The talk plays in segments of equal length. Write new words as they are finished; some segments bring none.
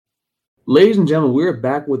Ladies and gentlemen, we're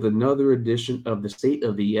back with another edition of the State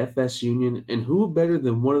of the FS Union. And who better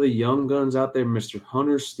than one of the young guns out there, Mr.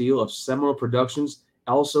 Hunter Steele of Seminole Productions,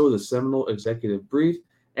 also the Seminole Executive Brief,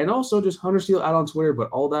 and also just Hunter Steele out on Twitter,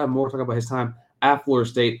 but all that and more talking about his time at Florida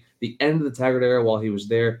State, the end of the Taggart era while he was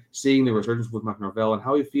there, seeing the resurgence with Mike Norvell, and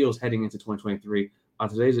how he feels heading into 2023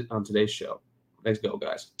 on today's show. Let's go,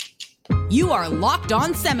 guys. You are Locked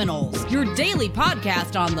On Seminoles, your daily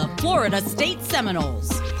podcast on the Florida State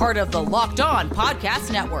Seminoles, part of the Locked On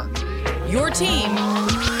Podcast Network. Your team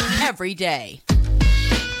every day.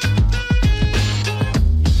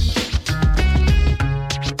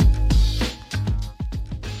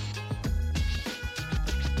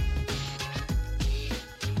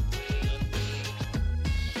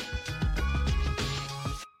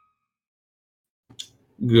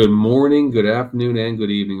 Good morning, good afternoon, and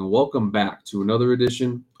good evening, and welcome back to another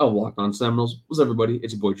edition of Locked On Seminoles. What's up, everybody?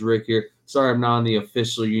 It's your boy Drake here. Sorry I'm not on the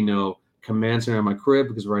official, command center in my crib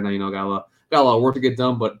because right now, got a lot of work to get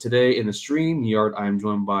done. But today in the stream yard, I am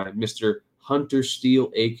joined by Mr. Hunter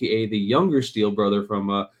Steele, aka the younger Steele brother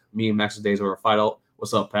from me and Max's days over Fight Out.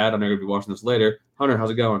 What's up, Pat? I know you're gonna be watching this later. Hunter,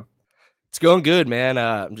 how's it going? It's going good, man.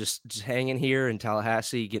 I'm just hanging here in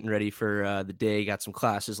Tallahassee, getting ready for the day. Got some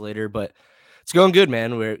classes later, but it's going good,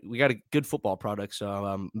 man. We got a good football product, so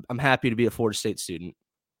I'm happy to be a Florida State student.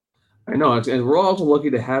 I know, and we're also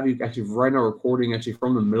lucky to have you actually right now recording actually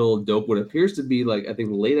from the middle of Dope, what appears to be like I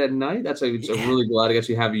think late at night. That's like I'm really glad to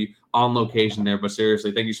actually have you on location there. But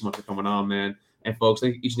seriously, thank you so much for coming on, man. And folks,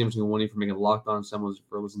 thank each and every single one of you for making Locked On Seminoles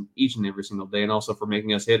for listening each and every single day, and also for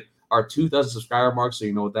making us hit our 2,000 subscriber mark. So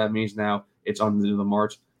you know what that means now. It's on the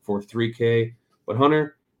march for 3K. But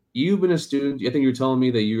Hunter, you've been a student. I think you're telling me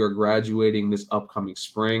that you are graduating this upcoming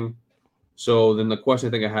spring. So then the question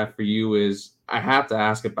I think I have for you is I have to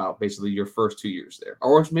ask about basically your first 2 years there.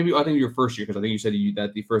 Or maybe I think your first year, because I think you said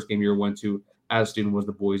that the first game you went to as a student was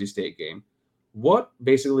the Boise State game. What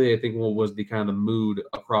basically I think was the kind of the mood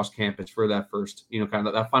across campus for that first, kind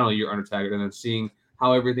of that final year under Taggart, and then seeing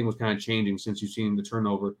how everything was kind of changing since you've seen the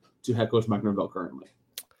turnover to head coach Mike Norvell currently?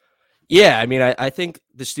 Yeah, I mean, I think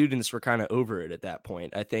the students were kind of over it at that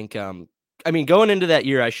point. I think, going into that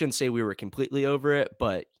year, I shouldn't say we were completely over it,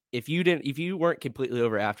 but if you weren't completely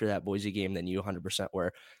over after that Boise game, then you 100%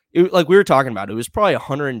 were. Like we were talking about, it was probably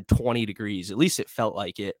 120 degrees. At least it felt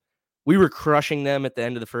like it. We were crushing them at the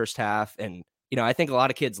end of the first half, and I think a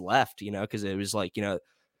lot of kids left, because it was like,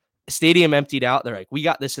 stadium emptied out. They're like, we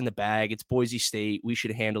got this in the bag. It's Boise State. We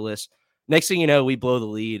should handle this. Next thing you know, we blow the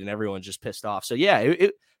lead, and everyone's just pissed off. So yeah,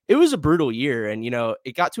 it was a brutal year, and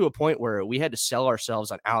it got to a point where we had to sell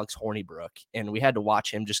ourselves on Alex Hornibrook, and we had to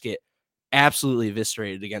watch him just get absolutely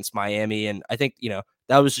eviscerated against Miami. And I think,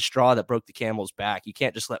 that was the straw that broke the camel's back. You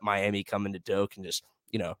can't just let Miami come into Doak and just,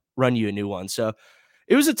 run you a new one. So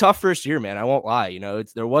it was a tough first year, man. I won't lie.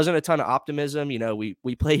 There wasn't a ton of optimism.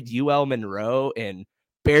 We played UL Monroe and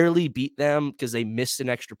barely beat them because they missed an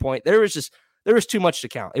extra point. There was too much to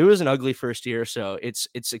count. It was an ugly first year. So it's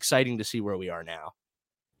exciting to see where we are now.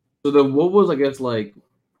 So then what was, I guess, like,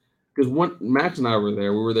 because Max and I were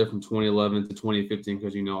there. We were there from 2011 to 2015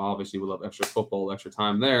 because, obviously we love extra football, extra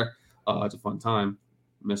time there. It's a fun time.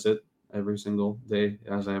 Miss it every single day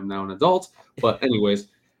as I am now an adult. But anyways,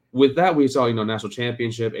 with that, we saw, national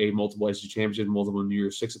championship, a multiple ACC championship, multiple New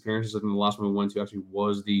Year's Six appearances. I think the last one we went to actually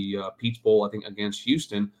was the Peach Bowl, I think, against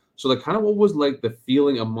Houston. So like kind of what was like the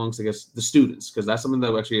feeling amongst, I guess, the students, because that's something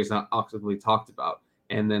that actually is not actively talked about.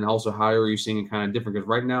 And then also how are you seeing it kind of different? Because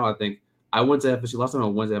right now I think I went to FSU. Last time I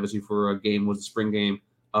went to FSU for a game was the spring game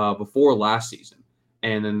before last season.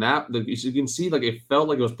 And then you can see, like, it felt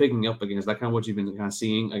like it was picking up again. Is that kind of what you've been kind of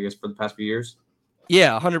seeing, I guess, for the past few years?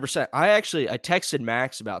 Yeah, 100%. I texted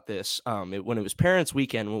Max about this when it was Parents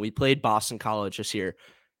Weekend when we played Boston College this year.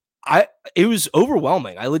 It was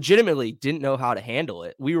overwhelming. I legitimately didn't know how to handle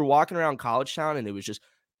it. We were walking around College Town, and it was just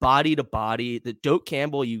body to body. The Doak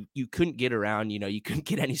Campbell, you couldn't get around. You couldn't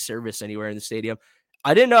get any service anywhere in the stadium.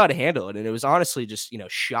 I didn't know how to handle it, and it was honestly just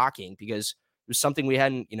shocking because it was something we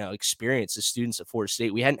hadn't experienced as students at Florida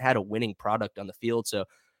State. We hadn't had a winning product on the field, so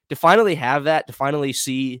to finally have that, to finally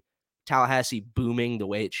see Tallahassee booming the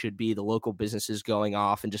way it should be, the local businesses going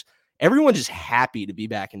off, and just everyone just happy to be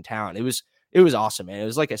back in town. It was awesome, man. It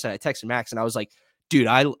was like I said, I texted Max and I was like, dude,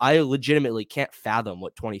 I legitimately can't fathom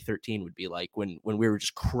what 2013 would be like when we were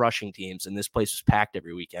just crushing teams and this place was packed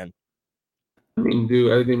every weekend. I mean,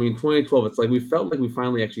 dude, 2012, it's like we felt like we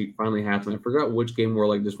finally had something. I forgot which game where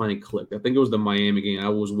like just finally clicked. I think it was the Miami game. I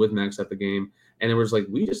was with Max at the game, and it was like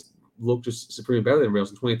we just looked just supremely better than everybody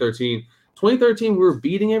else in 2013, we were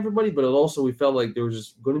beating everybody, but it also we felt like there was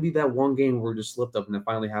just going to be that one game where we just slipped up, and it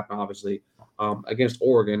finally happened, obviously, against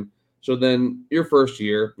Oregon. So then your first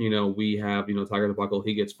year, we have, Tiger DeBuckle,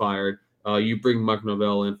 he gets fired. You bring Mike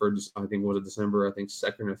Norvell in for, I think, was it December? I think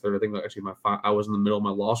second or third. I think actually I was in the middle of my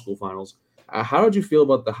law school finals. How did you feel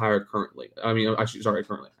about the hire currently? I mean, actually, sorry,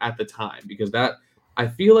 currently at the time, because that I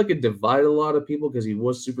feel like it divided a lot of people because he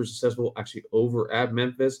was super successful actually over at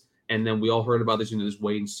Memphis, and then we all heard about this, this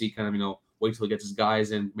wait and see kind of, wait till he gets his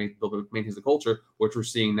guys and maintains the culture, which we're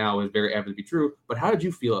seeing now is very evident to be true. But how did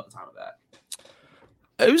you feel at the time of that?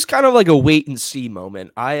 It was kind of like a wait and see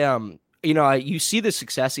moment. You see the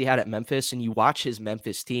success he had at Memphis, and you watch his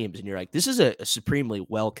Memphis teams, and you're like, this is a supremely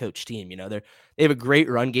well coached team. They have a great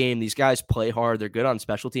run game. These guys play hard. They're good on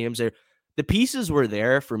special teams. The pieces were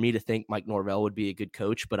there for me to think Mike Norvell would be a good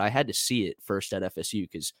coach, but I had to see it first at FSU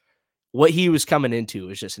because what he was coming into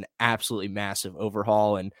was just an absolutely massive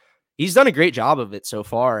overhaul, and he's done a great job of it so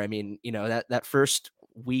far. I mean, that first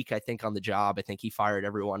week, I think on the job, I think he fired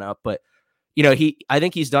everyone up, but I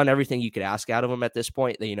think he's done everything you could ask out of him at this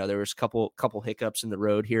point. There was a couple hiccups in the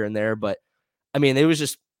road here and there, but I mean, it was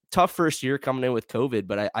just tough first year coming in with COVID,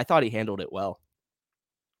 but I thought he handled it well.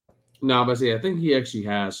 No, but I think he actually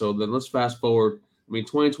has. So then let's fast forward. I mean,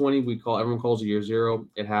 2020, everyone calls it year zero.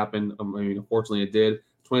 It happened. Unfortunately, it did.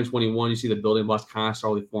 2021, you see the building blocks kind of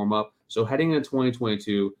slowly form up. So heading into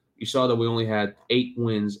 2022, you saw that we only had 8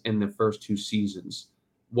 wins in the first 2 seasons.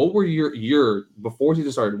 What were your before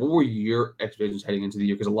season started? What were your expectations heading into the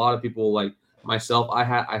year? Because a lot of people like myself, I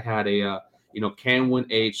had a can win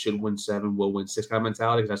 8, should win 7, will win 6 kind of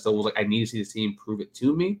mentality. Because I still was like, I need to see this team prove it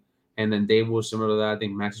to me. And then Dave was similar to that. I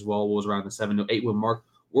think Max as well was around the 7 to 8 win mark.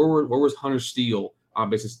 Where was Hunter Steele on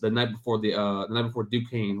basis the night before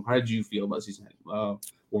Duquesne? How did you feel about the season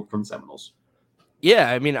from Seminoles? Yeah,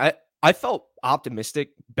 I mean, I felt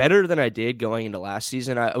optimistic, better than I did going into last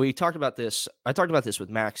season. I talked about this with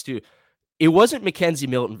Max too. It wasn't Mackenzie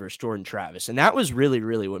Milton versus Jordan Travis, and that was really,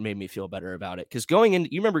 really what made me feel better about it. Because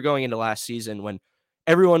you remember going into last season when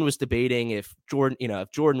everyone was debating if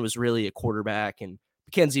Jordan was really a quarterback, and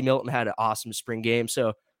Mackenzie Milton had an awesome spring game.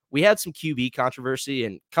 So we had some QB controversy,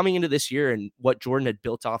 and coming into this year and what Jordan had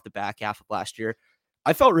built off the back half of last year,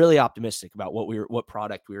 I felt really optimistic about what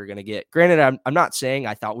product we were going to get. Granted, I'm not saying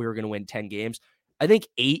I thought we were going to win 10 games. I think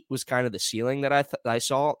 8 was kind of the ceiling that I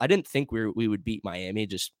saw. I didn't think we would beat Miami.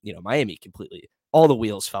 Just, Miami completely, all the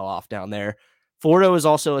wheels fell off down there. Florida was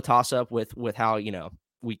also a toss up with how,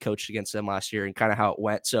 we coached against them last year and kind of how it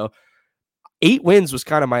went. So 8 wins was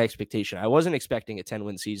kind of my expectation. I wasn't expecting a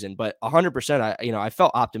 10-win season, but 100%, I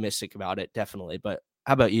felt optimistic about it, definitely. But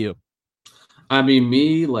how about you? I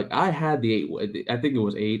mean, I had the 8. I think it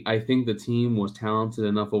was 8. I think the team was talented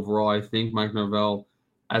enough overall. I think Mike Norvell,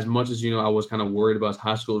 as much as, I was kind of worried about his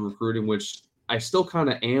high school recruiting, which I still kind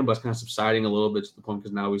of am, but it's kind of subsiding a little bit to the point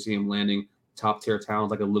because now we see him landing top-tier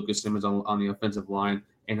talents like a Lucas Simmons on the offensive line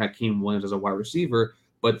and Hakeem Williams as a wide receiver.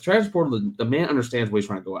 But the transfer portal, the man understands what he's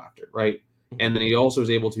trying to go after, right? And then he also is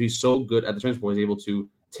able to, he's so good at the transfer portal, he's able to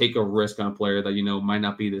take a risk on a player that, might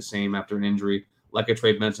not be the same after an injury, like a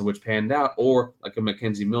Trey Benson, which panned out, or like a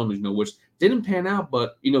Mackenzie Milton, which didn't pan out,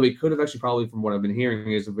 but, he could have actually probably, from what I've been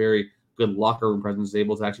hearing, is a very good locker room presence,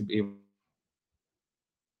 able to actually be able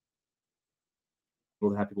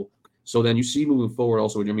to have people. So then you see moving forward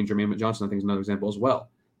also, Jermaine Johnson, I think, is another example as well.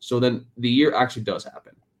 So then the year actually does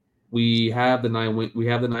happen. We have the 9 wins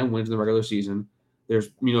in the regular season. There's,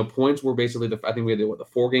 points where basically I think we had the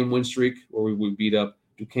 4-game win streak where we beat up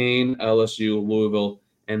Duquesne, LSU, Louisville,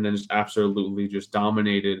 and then just absolutely just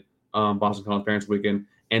dominated Boston College Parents Weekend.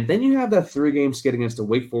 And then you have that 3-game skid against the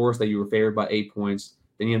Wake Forest that you were favored by 8 points.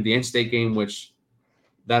 Then you have the in-state game, which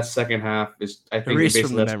that second half is, I think,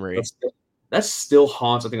 basically that still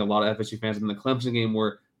haunts, I think, a lot of FSU fans. And the Clemson game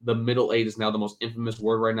where the middle 8 is now the most infamous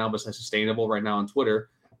word right now, besides sustainable right now on Twitter.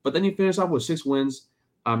 But then you finish off with 6 wins.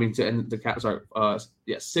 6 wins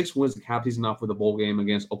to cap season off with a bowl game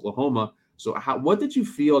against Oklahoma. So what did you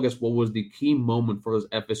feel, I guess, what was the key moment for this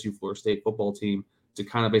FSU Florida State football team to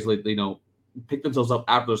kind of basically, pick themselves up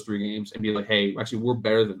after those 3 games and be like, hey, actually, we're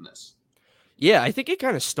better than this? Yeah, I think it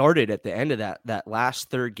kind of started at the end of that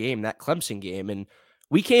last 3rd game, that Clemson game. And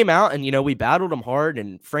we came out and, we battled them hard.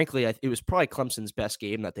 And frankly, it was probably Clemson's best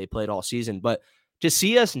game that they played all season. But to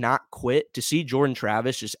see us not quit, to see Jordan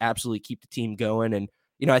Travis just absolutely keep the team going. And,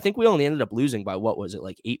 I think we only ended up losing by, what was it,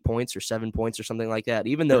 like 8 points or 7 points or something like that.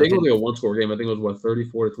 Even though I think it was a 1-score game. I think it was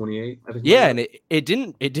 34-28. Yeah, and it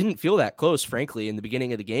didn't feel that close, frankly, in the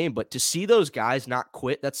beginning of the game. But to see those guys not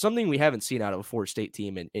quit, that's something we haven't seen out of a Florida State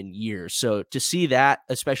team in years. So to see that,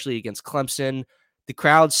 especially against Clemson, the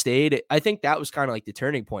crowd stayed. I think that was kind of like the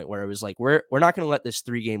turning point where it was like, we're not going to let this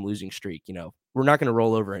 3-game losing streak, we're not going to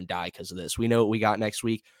roll over and die because of this. We know what we got next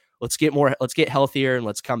week. let's get healthier and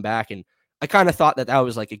let's come back. And I kind of thought that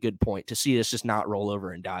was like a good point to see us just not roll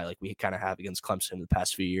over and die like we kind of have against Clemson in the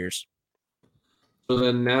past few years. So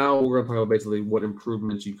then now we're going to talk about basically what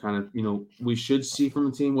improvements you kind of, we should see from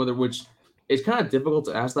the team, which it's kind of difficult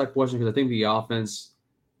to ask that question because I think the offense,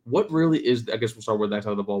 what really is, I guess we'll start with that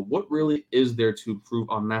side of the ball. What really is there to improve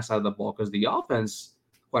on that side of the ball? Because the offense,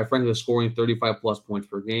 quite frankly, is scoring 35-plus points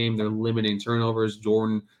per game. They're limiting turnovers.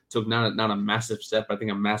 Jordan took not a massive step, but I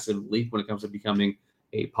think a massive leap when it comes to becoming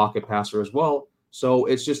a pocket passer as well. So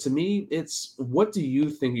it's just, to me, it's what do you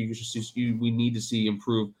think we need to see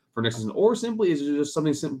improve for next season, or simply is it just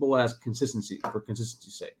something simple as consistency for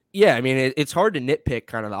consistency's sake? Yeah, I mean, it's hard to nitpick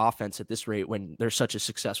kind of the offense at this rate when they're such a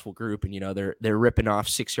successful group, and they're ripping off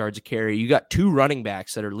 6 yards a carry. You got 2 running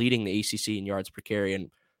backs that are leading the ACC in yards per carry,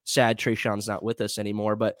 and sad Trayshawn's not with us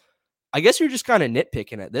anymore. But I guess you're just kind of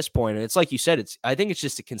nitpicking at this point, and it's like you said, I think it's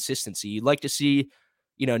just a consistency. You'd like to see,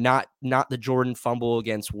 not the Jordan fumble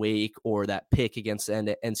against Wake or that pick against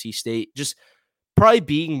NC State, just probably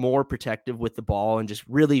being more protective with the ball and just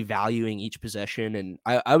really valuing each possession. And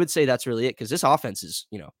I would say that's really it, because this offense is,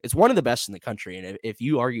 it's one of the best in the country. And if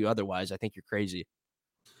you argue otherwise, I think you're crazy.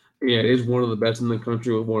 Yeah, it is one of the best in the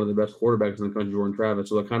country with one of the best quarterbacks in the country, Jordan Travis.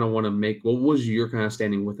 So I kind of want to what was your kind of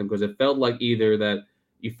standing with him? Because it felt like either that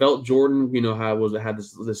you felt Jordan, had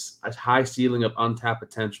this high ceiling of untapped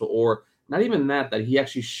potential, or not even that he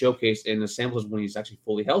actually showcased in the samples when he's actually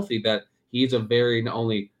fully healthy that he's a very not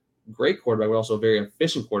only great quarterback, but also a very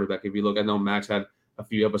efficient quarterback. If you look, I know Max had a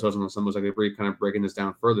few episodes on some of those, like kind of breaking this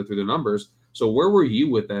down further through the numbers. So where were you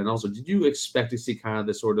with that? And also, did you expect to see kind of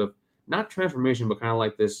this sort of not transformation, but kind of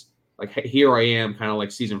like this, like here I am kind of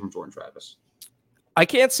like season from Jordan Travis? I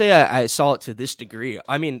can't say I saw it to this degree.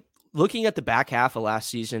 I mean, looking at the back half of last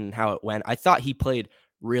season and how it went, I thought he played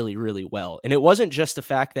really, really well. And it wasn't just the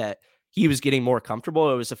fact that he was getting more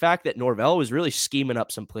comfortable. It was the fact that Norvell was really scheming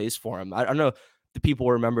up some plays for him. I don't know. The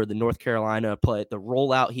people remember the North Carolina play, the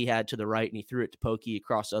rollout he had to the right, and he threw it to Pokey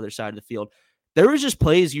across the other side of the field. There was just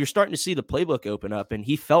plays you're starting to see the playbook open up, and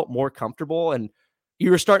he felt more comfortable. And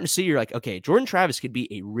you were starting to see, you're like, okay, Jordan Travis could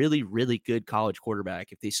be a really, really good college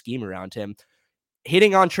quarterback if they scheme around him.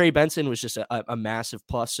 Hitting on Trey Benson was just a massive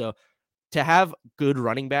plus. So to have good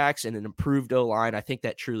running backs and an improved O-line, I think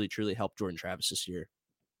that truly, truly helped Jordan Travis this year.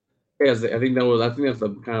 Yeah, I think that's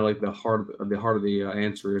the kind of like the heart of the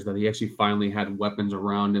answer is that he actually finally had weapons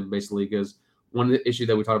around him, basically, because one of the issues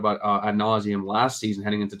that we talked about ad nauseum last season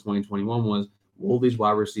heading into 2021 was, will these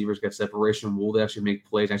wide receivers get separation? Will they actually make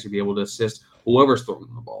plays, actually be able to assist whoever's throwing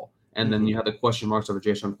the ball? And then you have the question marks over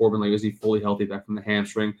Jashaun Corbin, like, is he fully healthy back from the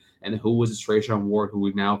hamstring? And who was this Trayshawn Ward, who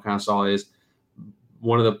we now kind of saw is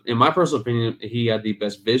one of the, in my personal opinion, he had the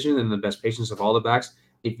best vision and the best patience of all the backs.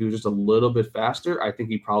 If he was just a little bit faster, I think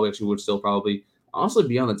he probably actually would still probably honestly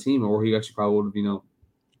be on the team, or he actually probably would have,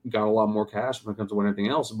 got a lot more cash when it comes to anything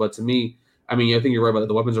else. But to me, I mean, I think you're right about that.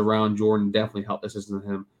 The weapons around Jordan definitely helped assist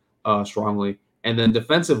him strongly. And then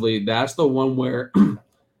defensively, that's the one where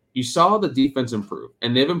you saw the defense improve,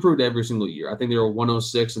 and they've improved every single year. I think they were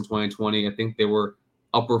 106 in 2020. I think they were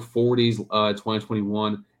upper 40s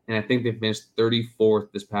 2021, and I think they finished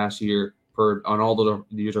 34th this past year on all the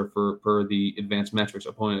years are per the advanced metrics,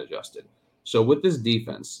 opponent adjusted. So with this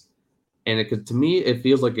defense, and to me, it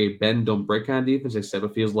feels like a bend, don't break kind of defense, except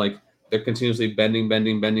it feels like they're continuously bending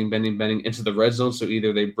into the red zone. So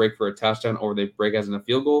either they break for a touchdown or they break as in a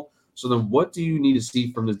field goal. So then what do you need to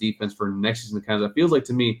see from this defense for next season? Kind of, it feels like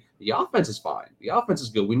to me, the offense is fine. The offense is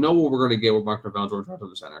good. We know what we're going to get with Mark Norvell and Jordan Travis in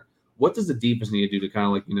the center. What does the defense need to do to kind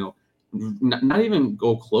of like, not even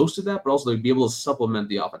go close to that, but also be able to supplement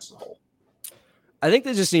the offense as a whole? I think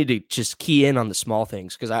they just need to just key in on the small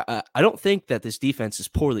things, because I don't think that this defense is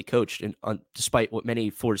poorly coached, and despite what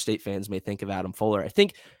many Florida State fans may think of Adam Fuller. I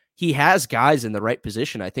think he has guys in the right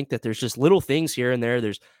position. I think that there's just little things here and there.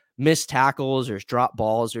 There's missed tackles, there's drop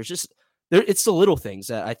balls, it's the little things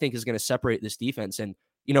that I think is going to separate this defense. And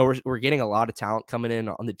we're getting a lot of talent coming in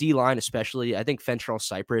on the D line, especially. I think Fentrell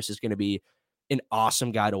Cypress is going to be an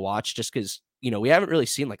awesome guy to watch, just because we haven't really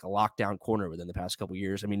seen like a lockdown corner within the past couple of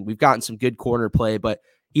years. I mean, we've gotten some good corner play, but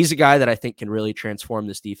he's a guy that I think can really transform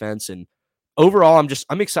this defense. And overall,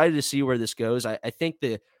 I'm excited to see where this goes. I think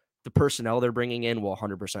the personnel they're bringing in will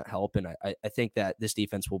 100% help. And I think that this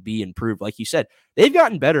defense will be improved. Like you said, they've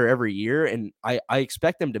gotten better every year, and I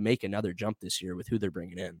expect them to make another jump this year with who they're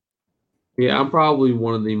bringing in. Yeah, I'm probably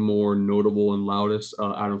one of the more notable and loudest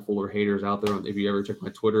Adam Fuller haters out there. If you ever check my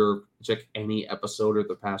Twitter, check any episode of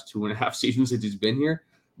the past 2.5 seasons since he's been here.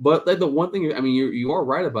 But like the one thing, I mean, you are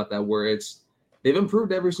right about that, where they've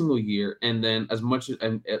improved every single year, and then as much,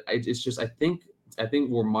 and it's just I think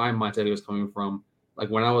where my mindset is coming from like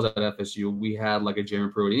when I was at FSU, we had like a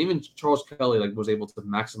Jeremy Pruitt, and even Charles Kelly like was able to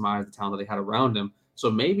maximize the talent that they had around him. So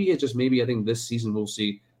maybe I think this season we'll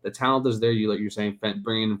see the talent is there. Like you're saying,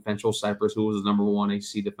 bringing in Fentrell Cypress, who was the number 1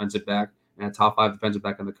 AC defensive back and a top 5 defensive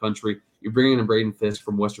back in the country. You're bringing in Braden Fisk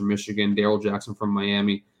from Western Michigan, Daryl Jackson from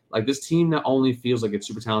Miami. Like this team not only feels like it's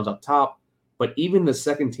super talented up top, but even the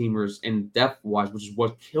second teamers in depth-wise, which is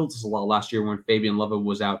what killed us a lot last year when Fabian Lovett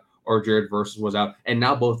was out or Jared Versus was out, and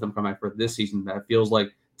now both of them come back for this season. That feels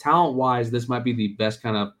like talent-wise, this might be the best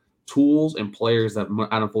kind of tools and players that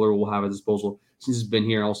Adam Fuller will have at his disposal since he's been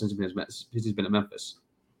here, since he's been at Memphis.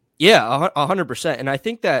 Yeah, 100%. And I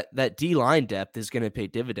think that D-line depth is going to pay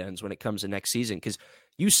dividends when it comes to next season, because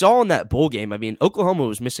you saw in that bowl game, I mean, Oklahoma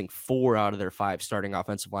was missing 4 out of their 5 starting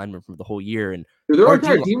offensive linemen from the whole year. And their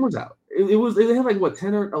entire team was out. They had like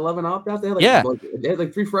 10 or 11 opt-outs. They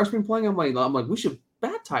had 3 freshmen playing. I'm like, we should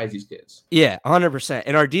baptize these kids. Yeah, 100%.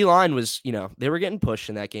 And our D-line was, they were getting pushed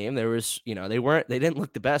in that game. There was, they didn't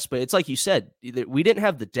look the best, but it's like you said, we didn't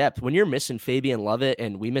have the depth. When you're missing Fabian Lovett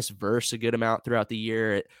and we missed Verse a good amount throughout the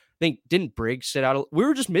year, I think didn't Briggs sit out? We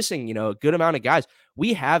were just missing, a good amount of guys.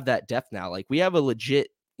 We have that depth now. Like we have a legit,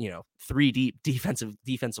 3 deep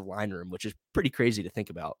defensive line room, which is pretty crazy to think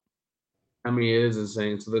about. I mean, it is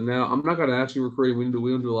insane. So then now I'm not going to actually recruiting.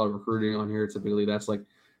 We don't do a lot of recruiting on here typically. That's like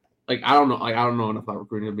I don't know. I don't know enough about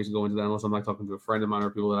recruiting to basically go into that unless I'm like talking to a friend of mine or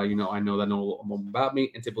people that I know that know a little more about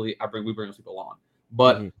me. And typically we bring those people on.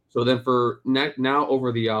 But So then for now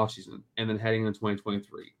over the off season and then heading into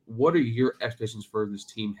 2023, what are your expectations for this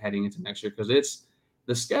team heading into next year? Because it's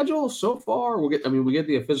the schedule so far. We get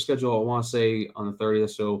the official schedule. I want to say on the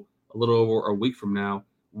 30th, so a little over a week from now.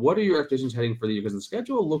 What are your expectations heading for the year? Because the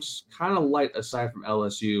schedule looks kind of light aside from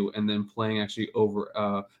LSU and then playing actually over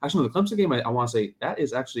the Clemson game. I want to say that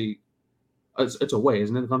is actually it's away,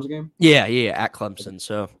 isn't it? The Clemson game? Yeah, at Clemson.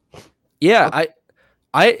 So yeah,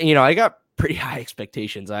 I got pretty high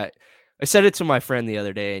expectations. I said it to my friend the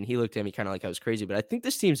other day and he looked at me kind of like I was crazy, but I think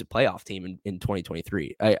this team's a playoff team in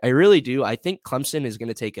 2023. I really do. I think Clemson is going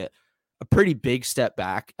to take a pretty big step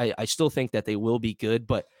back. I still think that they will be good,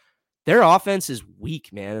 but their offense is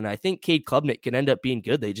weak, man. And I think Cade Klubnik can end up being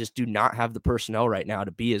good. They just do not have the personnel right now to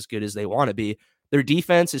be as good as they want to be. Their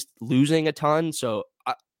defense is losing a ton. So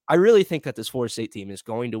I really think that this Florida State team is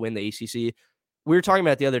going to win the ACC. We were talking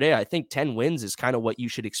about it the other day. I think 10 wins is kind of what you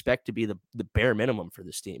should expect to be the bare minimum for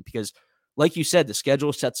this team. Because like you said, the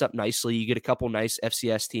schedule sets up nicely. You get a couple nice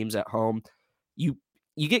FCS teams at home. You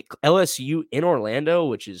get LSU in Orlando,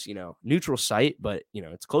 which is, neutral site, but,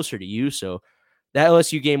 it's closer to you. So that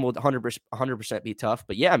LSU game will 100% be tough.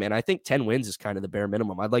 But yeah, man, I think 10 wins is kind of the bare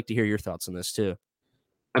minimum. I'd like to hear your thoughts on this too.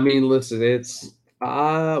 I mean, listen, it's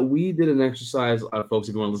we did an exercise, folks,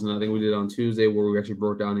 if you want to listen, I think we did it on Tuesday where we actually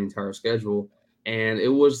broke down the entire schedule. And it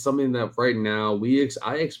was something that right now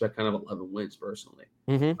I expect kind of 11 wins personally.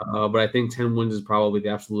 But I think 10 wins is probably the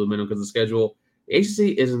absolute minimum because the schedule, the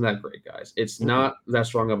ACC isn't that great, guys. It's not that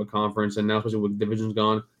strong of a conference. And now, especially with divisions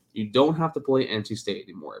gone, you don't have to play NC State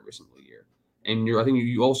anymore every single year. And I think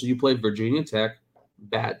you played Virginia Tech,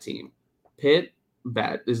 bad team. Pitt,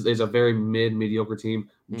 bad is a very mediocre team.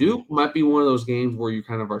 Duke might be one of those games where you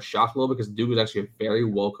kind of are shocked a little because Duke is actually a very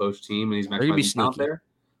well coached team and he's maximizing out there.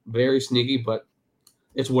 Very sneaky, but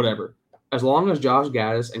it's whatever. As long as Josh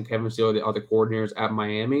Gaddis and Kevin Steele are the coordinators at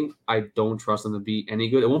Miami, I don't trust them to be any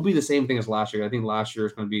good. It won't be the same thing as last year. I think last year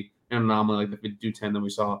is going to be an anomaly like the Big 10 that we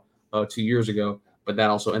saw 2 years ago. But that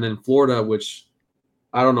also, and then Florida, which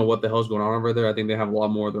I don't know what the hell's going on over there. I think they have a lot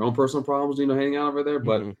more of their own personal problems, hanging out over there.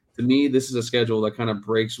 But to me, this is a schedule that kind of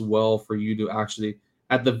breaks well for you to actually,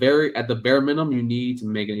 at the bare minimum, you need to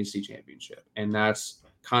make an ACC championship, and that's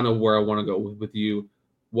kind of where I want to go with you.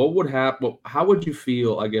 What would happen? How would you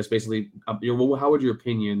feel? I guess basically, how would your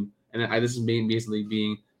opinion? And this is basically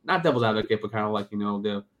being not devil's advocate, but kind of like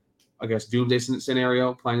the, I guess, doomsday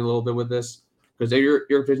scenario, playing a little bit with this, because your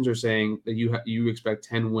opinions are saying that you expect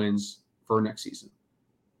 10 wins for next season.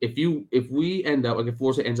 If we end up if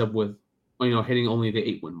Florida ends up with hitting only the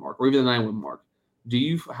 8-win mark or even the 9-win mark,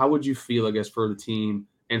 how would you feel, I guess, for the team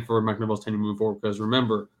and for Mike Norvell's team to move forward? Because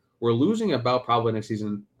remember, we're losing about probably next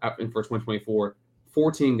season for 2024.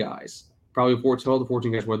 14 guys, probably 12 to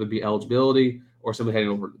 14 guys, whether it be eligibility or somebody heading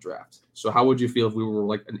over to the draft. So how would you feel if we were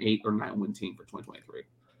like an 8 or 9-win team for 2023?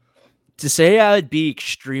 To say I would be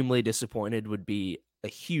extremely disappointed would be a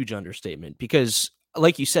huge understatement because,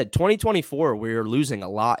 like you said, 2024, we're losing a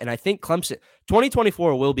lot. And I think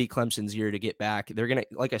 2024 will be Clemson's year to get back. They're going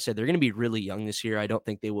to, like I said, they're going to be really young this year. I don't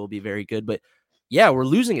think they will be very good, but yeah, we're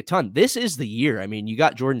losing a ton. This is the year. I mean, you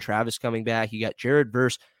got Jordan Travis coming back. You got Jared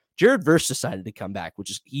Verse. Jared Verse decided to come back,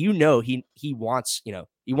 which is, he wants,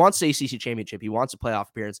 he wants the ACC championship. He wants a playoff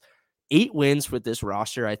appearance. 8 wins with this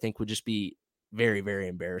roster, I think, would just be very, very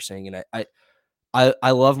embarrassing. And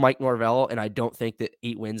I love Mike Norvell, and I don't think that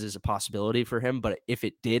 8 wins is a possibility for him. But if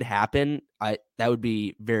it did happen, that would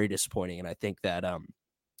be very disappointing. And I think that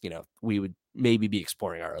we would maybe be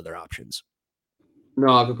exploring our other options. No,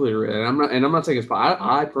 I completely agree. And I'm not saying it's.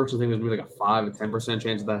 I personally think there's maybe like a 5 to 10%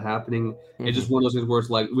 chance of that happening. Mm-hmm. It's just one of those things where it's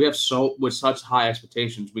like we have with such high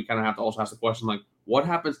expectations, we kind of have to also ask the question, like, what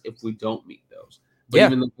happens if we don't meet those? But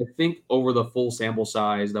even though I think over the full sample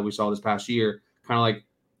size that we saw this past year, kind of like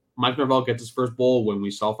Mike Norvell gets his first bowl when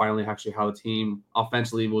we saw finally actually how the team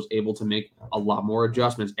offensively was able to make a lot more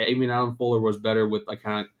adjustments. Even Adam Fuller was better with like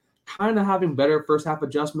kind of having better first half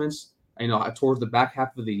adjustments, towards the back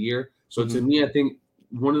half of the year. So to me, I think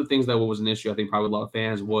one of the things that was an issue, I think probably a lot of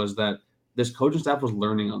fans, was that this coaching staff was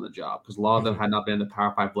learning on the job because a lot of them had not been at the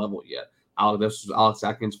Power 5 level yet. This was Alex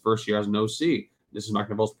Atkins' first year as an OC. This is Mike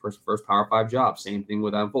Norvell's first Power 5 job. Same thing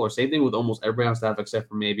with Adam Fuller. Same thing with almost everybody on staff except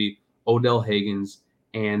for maybe Odell Higgins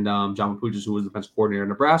and John Mapuches, who was the defensive coordinator in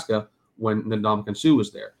Nebraska when Ndamukong Suh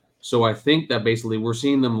was there. So I think that basically we're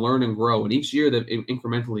seeing them learn and grow. And each year they've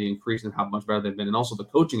incrementally increased in how much better they've been. And also the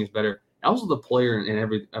coaching is better. And also the player and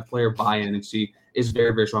every player buy-in and see is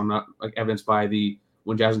very, very strong. Not like evidenced by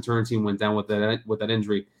when Jasmine Turner team went down with that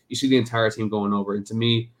injury. You see the entire team going over. And to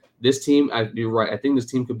me, this team, you're right. I think this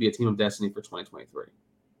team could be a team of destiny for 2023.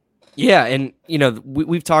 Yeah, and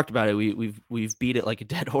we've talked about it. We've beat it like a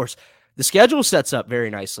dead horse. The schedule sets up very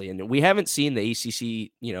nicely, and we haven't seen the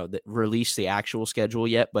ACC, that release the actual schedule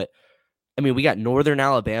yet. But I mean, we got Northern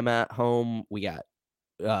Alabama at home. We got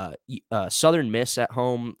Southern Miss at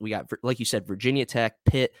home. We got, like you said, Virginia Tech,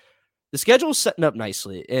 Pitt. The schedule is setting up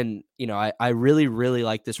nicely, and I really, really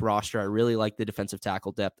like this roster. I really like the defensive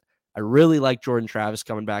tackle depth. I really like Jordan Travis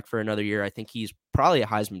coming back for another year. I think he's probably a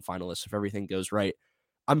Heisman finalist if everything goes right.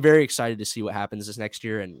 I'm very excited to see what happens this next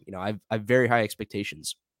year, and I have very high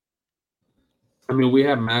expectations. I mean, we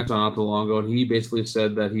had Max on not too long ago, and he basically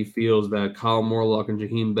said that he feels that Kyle Morlock and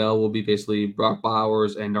Jaheim Bell will be basically Brock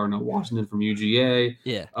Bowers and Darnell Washington from UGA.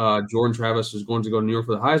 Yeah. Jordan Travis is going to go to New York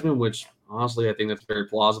for the Heisman, which honestly I think that's very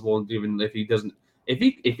plausible. And even if he doesn't, if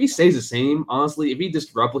he stays the same, honestly, if he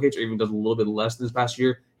just replicates or even does a little bit less than this past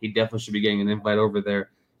year, he definitely should be getting an invite over there.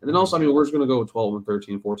 And then also, I mean, we're just going to go 12 and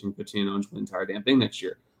 13, 14, 15 on the entire damn thing next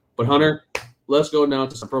year. But Hunter, let's go now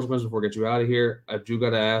to some personal questions before we get you out of here. I do got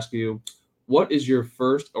to ask you, what is your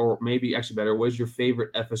first, or maybe actually better, what is your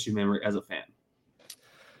favorite FSU memory as a fan?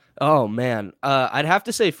 Oh, man. I'd have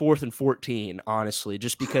to say 4th and 14, honestly,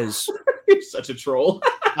 just because. You're such a troll.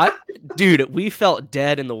 Dude, we felt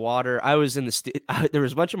dead in the water. I was in there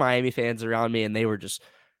was a bunch of Miami fans around me, and they were just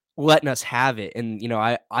letting us have it. And,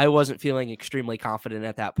 I wasn't feeling extremely confident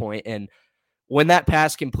at that point. And when that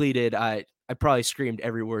pass completed, I probably screamed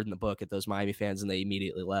every word in the book at those Miami fans, and they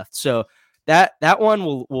immediately left. So that one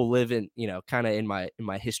will live in, kind of in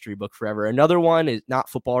my history book forever. Another one is not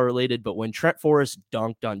football related, but when Trent Forrest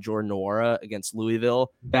dunked on Jordan Nwora against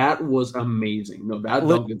Louisville. That was amazing. No, that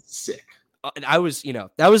dunk is sick. I was,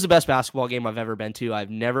 that was the best basketball game I've ever been to. I've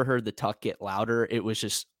never heard the tuck get louder. It was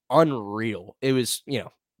just unreal. It was,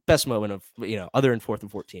 best moment of, other than 4th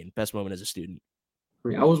and 14, best moment as a student.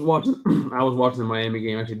 I was watching the Miami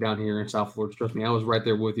game actually down here in South Florida. Trust me, I was right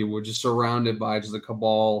there with you. We're just surrounded by just a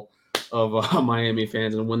cabal of Miami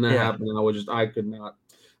fans, and when that happened,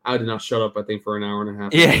 I did not shut up. I think for an hour and a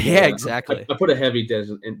half. Yeah, exactly. I put a heavy dent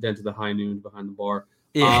to the high noon behind the bar.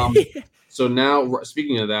 So now,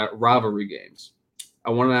 speaking of that, rivalry games. I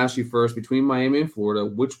want to ask you first, between Miami and Florida,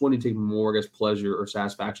 which one do you take more, I guess, pleasure or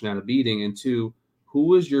satisfaction out of beating? And 2,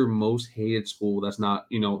 who is your most hated school that's not,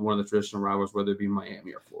 one of the traditional rivals, whether it be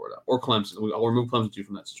Miami or Florida or Clemson? I'll remove Clemson too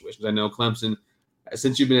from that situation because I know Clemson,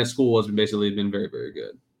 since you've been at school, has basically been very, very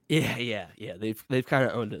good. Yeah. They've kind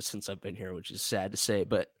of owned it since I've been here, which is sad to say.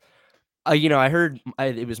 But I heard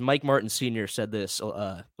it was Mike Martin Sr. said this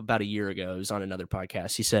about a year ago. It was on another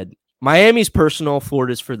podcast. He said, Miami's personal,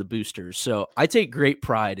 Florida's for the boosters. So I take great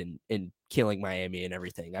pride in killing Miami and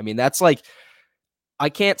everything. I mean, that's like, I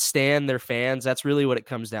can't stand their fans. That's really what it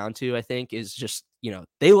comes down to, I think, is just,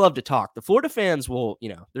 they love to talk. The Florida fans will,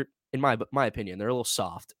 they're, in my opinion, they're a little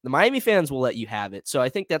soft. The Miami fans will let you have it. So I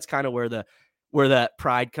think that's kind of where that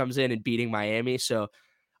pride comes in beating Miami. So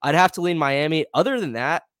I'd have to lean Miami. Other than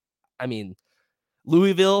that, I mean,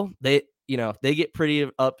 Louisville, they get pretty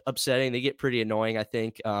upsetting. They get pretty annoying, I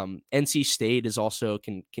think. NC State is also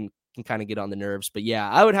can kind of get on the nerves. But yeah,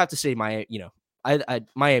 I would have to say Miami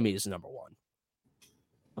is number one.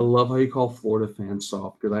 I love how you call Florida fans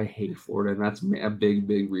soft because I hate Florida, and that's a big,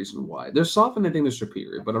 big reason why. They're soft and they think they're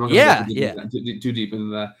superior, but I'm not going to go too deep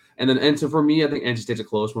into that. And so for me, I think NC State's a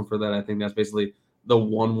close one for that. I think that's basically the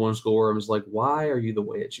 1-1 score. I was like, why are you the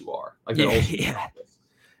way that you are? Like,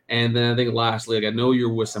 And then I think lastly, like I know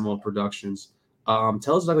you're with Seminole Productions.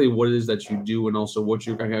 Tell us exactly what it is that you do, and also what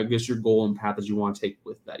your goal and path that you want to take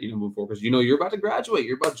with that. Move forward because you're about to graduate.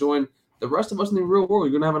 You're about to join the rest of us in the real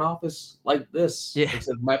world. You're gonna have an office like this. Yeah,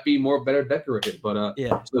 it might be better decorated, but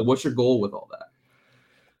So what's your goal with all that?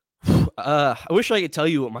 I wish I could tell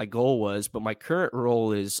you what my goal was, but my current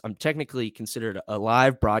role is I'm technically considered a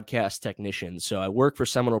live broadcast technician. So I work for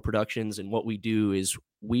Seminole Productions, and what we do is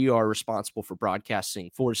we are responsible for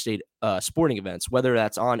broadcasting Florida State sporting events, whether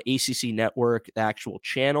that's on ACC Network, the actual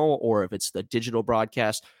channel, or if it's the digital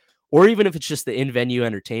broadcast, or even if it's just the in-venue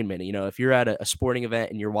entertainment. If you're at a sporting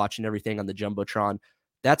event and you're watching everything on the Jumbotron,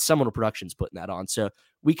 that's Seminole Productions putting that on. So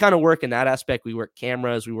we kind of work in that aspect. We work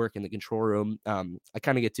cameras, we work in the control room. I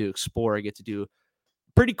kind of get to explore. I get to do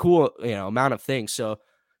pretty cool, amount of things. So,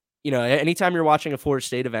 anytime you're watching a Florida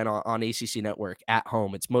State event on ACC Network at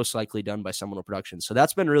home, it's most likely done by Seminole Productions. So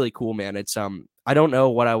that's been really cool, man. It's I don't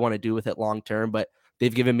know what I want to do with it long term, but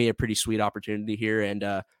they've given me a pretty sweet opportunity here, and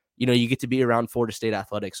you get to be around Florida State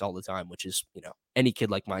athletics all the time, which is any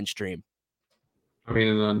kid like mine's dream. I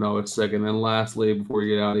mean, no, it's sick. And then lastly, before we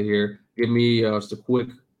get out of here, give me just a quick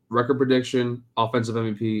record prediction, offensive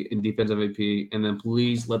MVP and defensive MVP, and then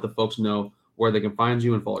please let the folks know where they can find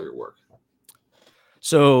you and follow your work.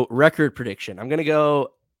 So record prediction, I'm going to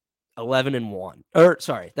go 11-1. Or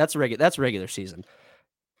sorry, that's regular season.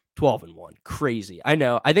 12-1. Crazy. I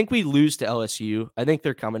know. I think we lose to LSU. I think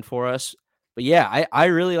they're coming for us. But yeah, I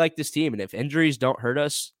really like this team. And if injuries don't hurt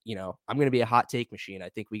us, I'm going to be a hot take machine. I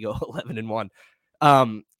think we go 11-1.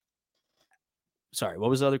 Sorry, what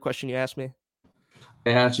was the other question you asked me? I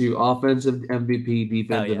asked you offensive MVP,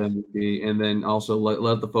 defensive MVP, and then also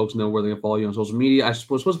let the folks know where they can follow you on social media. I was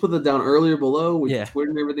supposed to put that down earlier below with Twitter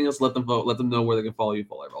and everything else. Let them know where they can follow you,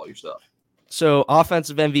 follow all your stuff. So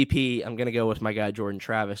offensive MVP, I'm gonna go with my guy Jordan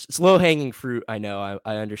Travis. It's low hanging fruit. I know.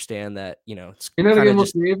 I understand that. It's you're not gonna get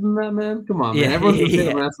more than that, man. Come on, man. Everyone's gonna say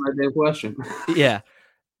that. That's my damn question. Yeah.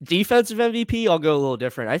 Defensive MVP, I'll go a little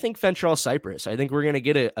different. I think Fentrell Cypress. I think we're gonna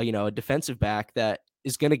get a defensive back that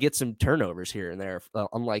is going to get some turnovers here and there,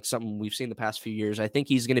 unlike something we've seen the past few years. I think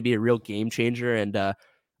he's going to be a real game changer, and I'm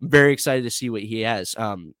very excited to see what he has.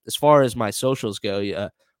 As far as my socials go,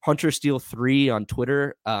 Hunter Steele 3 on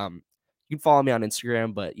Twitter. You can follow me on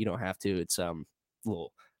Instagram, but you don't have to. It's a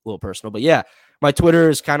little personal. But yeah, my Twitter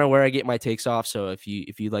is kind of where I get my takes off. So if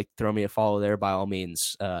you'd like to throw me a follow there, by all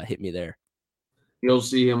means, hit me there. You'll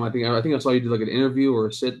see him. I think I saw you do like an interview or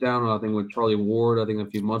a sit down. I think with Charlie Ward. I think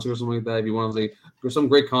a few months ago or something like that. If you want to there's some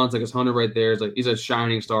great content. Because Hunter right there is he's a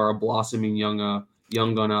shining star, a blossoming young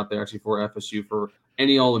gun out there actually for FSU for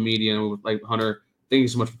all the media. And like Hunter, thank you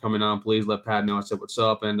so much for coming on. Please let Pat know I said what's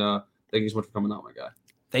up, and thank you so much for coming on, my guy.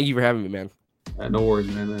 Thank you for having me, man. No worries,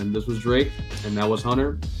 man. And this was Drake, and that was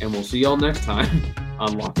Hunter, and we'll see y'all next time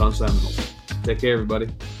on Locked On Seminoles. Take care, everybody.